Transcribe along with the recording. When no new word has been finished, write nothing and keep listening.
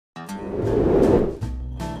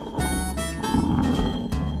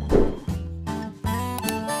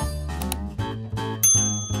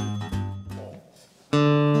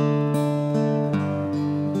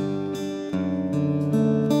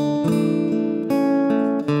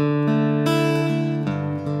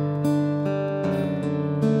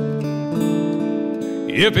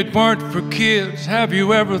If it weren't for kids, have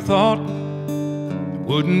you ever thought there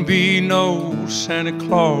wouldn't be no Santa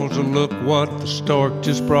Claus? Or look what the stork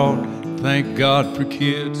just brought. Thank God for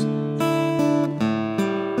kids.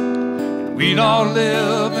 We'd all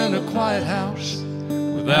live in a quiet house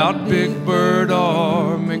without Big Bird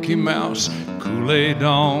or Mickey Mouse. Kool-Aid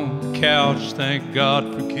on the couch. Thank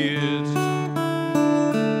God for kids.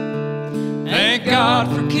 Thank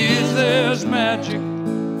God for kids, there's magic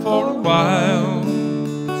for a while.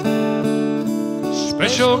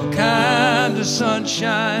 Special kind of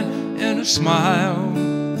sunshine in a smile.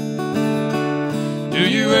 Do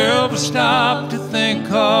you ever stop to think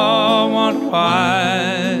or wonder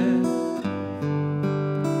why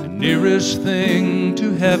the nearest thing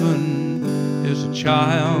to heaven is a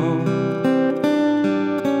child?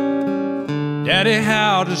 Daddy,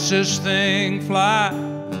 how does this thing fly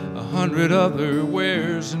 100 other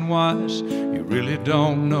wheres and whys? You really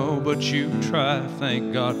don't know, but you try.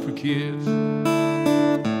 Thank God for kids.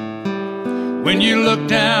 When you look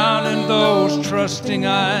down in those trusting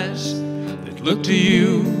eyes that look to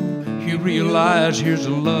you, you realize here's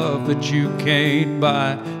a love that you can't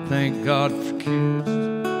buy. Thank God for kids.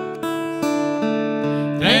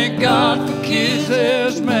 Thank God for kids,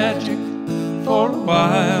 there's magic for a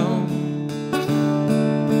while.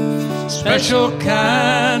 Special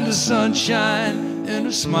kind of sunshine in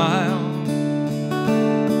a smile.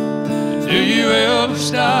 Do you ever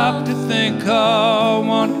stop to think or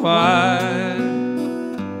wonder why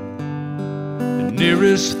the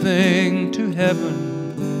nearest thing to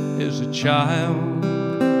heaven is a child?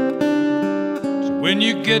 So when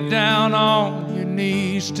you get down on your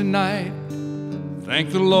knees tonight,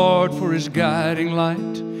 thank the Lord for His guiding light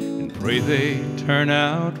and pray they turn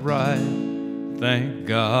out right. Thank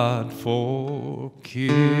God for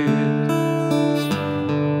kids.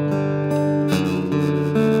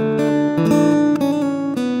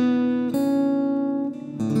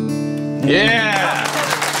 Yeah!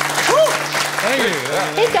 Thank you.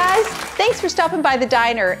 Hey guys, thanks for stopping by the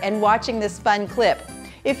diner and watching this fun clip.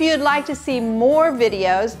 If you'd like to see more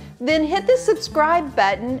videos, then hit the subscribe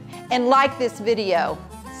button and like this video.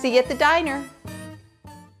 See you at the diner.